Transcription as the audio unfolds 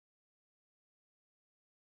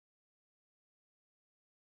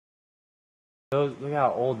Look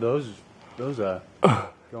how old those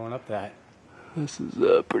going up that. This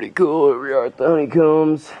is pretty cool. Here we are at the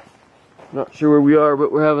Honeycombs. Not sure where we are,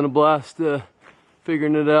 but we're having a blast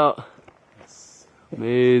figuring it out.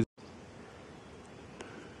 Amazing.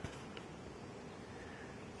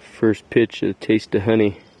 First pitch of Taste of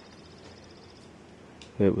Honey.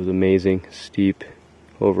 It was amazing. Steep,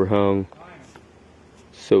 overhung.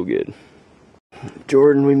 So good.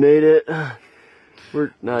 Jordan, we made it.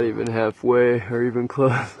 We're not even halfway or even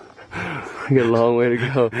close. We got a long way to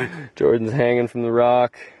go. Jordan's hanging from the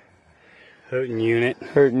rock. Hurting unit.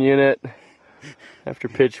 Hurting unit. After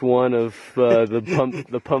pitch one of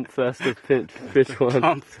the pump fest of pitch one.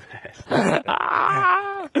 Pump fest.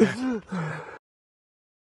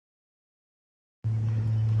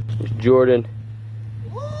 Jordan.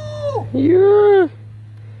 Woo! Yeah.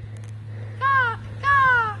 Ga,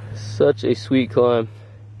 ga. Such a sweet climb.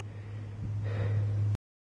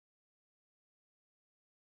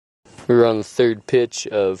 We were on the third pitch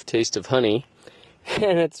of Taste of Honey.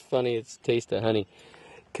 And it's funny, it's Taste of Honey.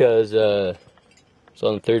 Because it's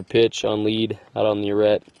on the third pitch, on lead, out on the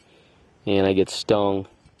arete. And I get stung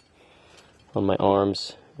on my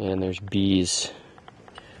arms. And there's bees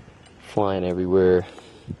flying everywhere.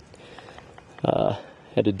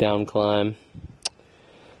 Had to down climb.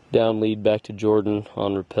 Down lead back to Jordan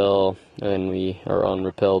on rappel. And we are on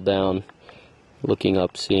rappel down. Looking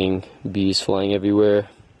up, seeing bees flying everywhere.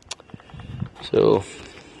 So,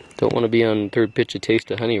 don't want to be on third pitch of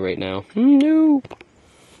Taste of Honey right now. No.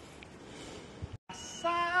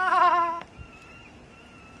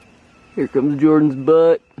 Here comes Jordan's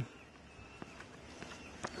butt.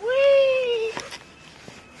 Whee!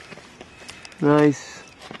 Nice.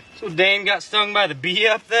 So Dane got stung by the bee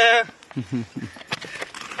up there?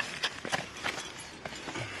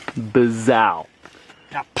 Bazow.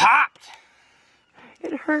 Got popped!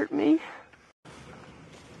 It hurt me.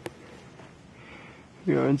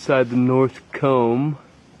 We are inside the North Comb.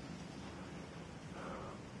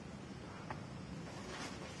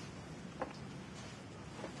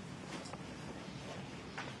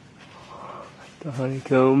 The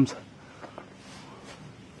Honeycombs.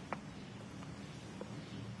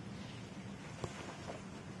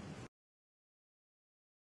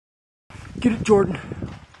 Get it, Jordan.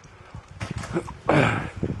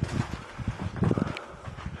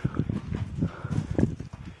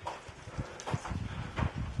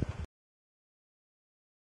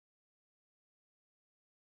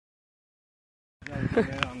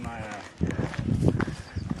 On my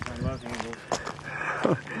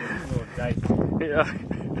little dice. Yeah.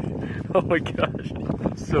 Oh my gosh.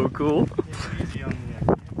 So cool. Easy on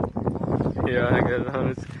Yeah, I got it on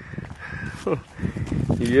its.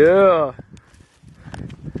 Yeah.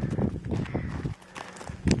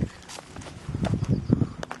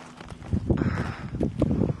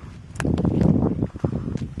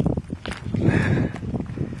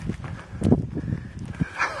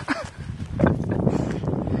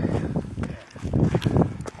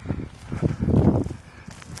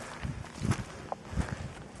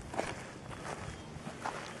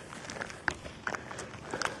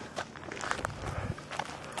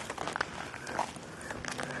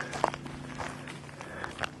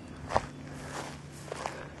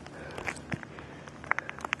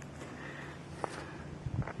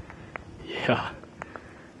 Yeah.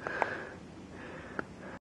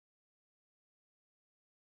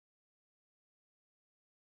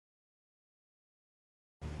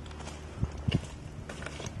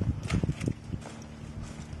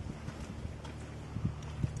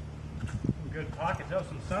 good pockets. Oh,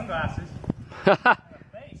 some sunglasses. And a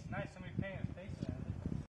face. Nice, somebody painted his face in it.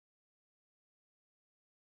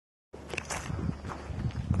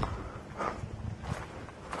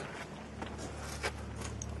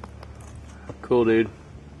 Cool, dude.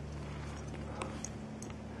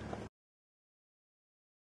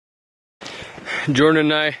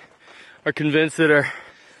 Jordan and I are convinced that our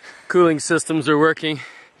cooling systems are working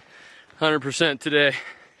 100% today,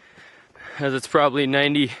 as it's probably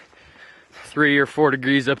 93 or 4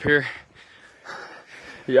 degrees up here.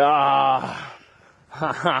 Yeah.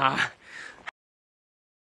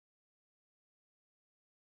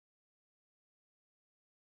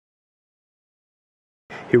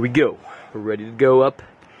 Here we go. We're ready to go up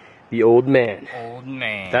the old man. Old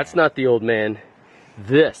man. That's not the old man.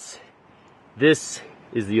 This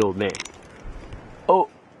is the old man.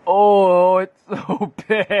 Oh, it's so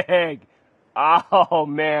big. Oh,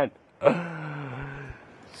 man. I'm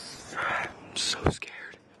so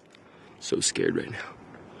scared. So scared right now.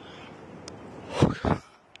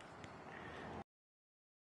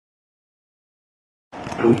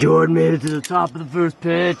 Jordan made it to the top of the first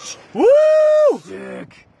pitch. Woo!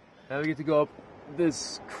 Sick. Now we get to go up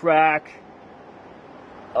this crack.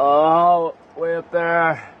 Oh, way up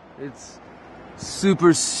there. It's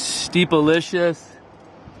super steepalicious.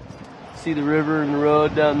 See the river and the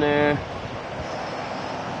road down there.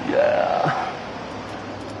 Yeah.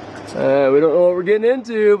 We don't know what we're getting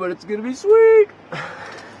into, but it's gonna be sweet. All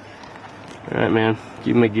right, man.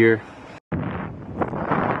 Give me my gear.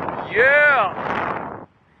 Yeah!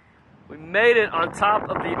 We made it on top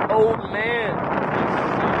of the old man.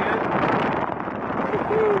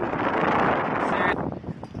 See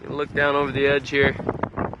it? Look down over the edge here.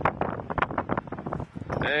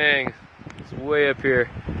 Dang, it's way up here.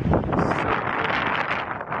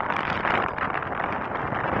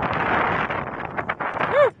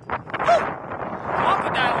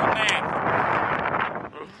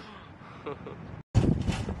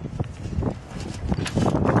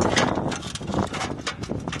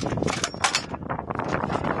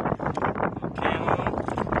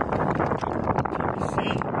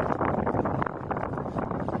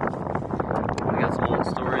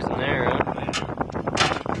 Stories in there, huh?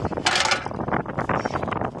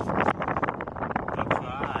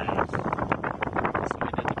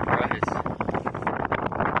 Somebody did the prize.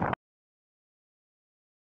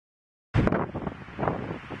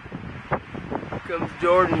 Here comes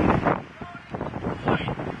Jordan.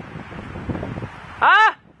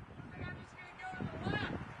 Huh?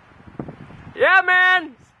 Yeah,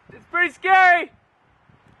 man. It's pretty scary.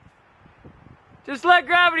 Just let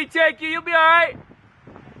gravity take you. You'll be all right.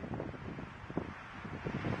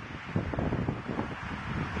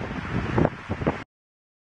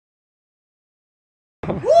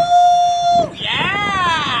 Woo!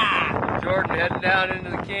 Yeah! Jordan heading down into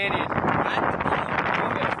the canyon.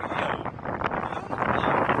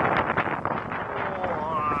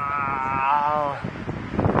 Wow.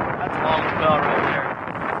 That's a long spell right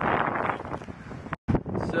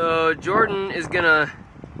there. So Jordan is gonna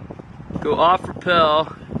go off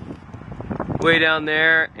rappel way down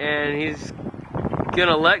there, and he's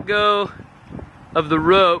gonna let go of the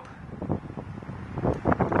rope,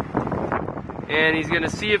 and he's gonna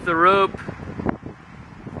see if the rope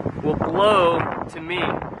will blow to me.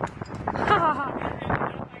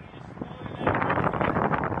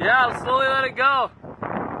 Yeah, I'll slowly let it go.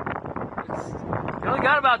 You only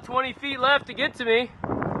got about 20 feet left to get to me.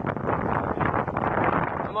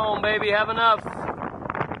 Come on, baby, have enough.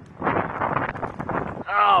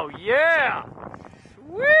 Oh, yeah!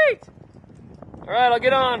 Sweet! Alright, I'll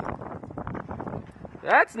get on.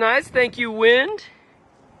 That's nice, thank you, wind.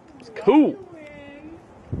 It's cool.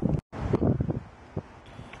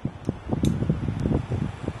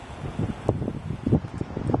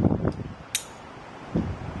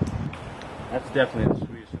 That's definitely the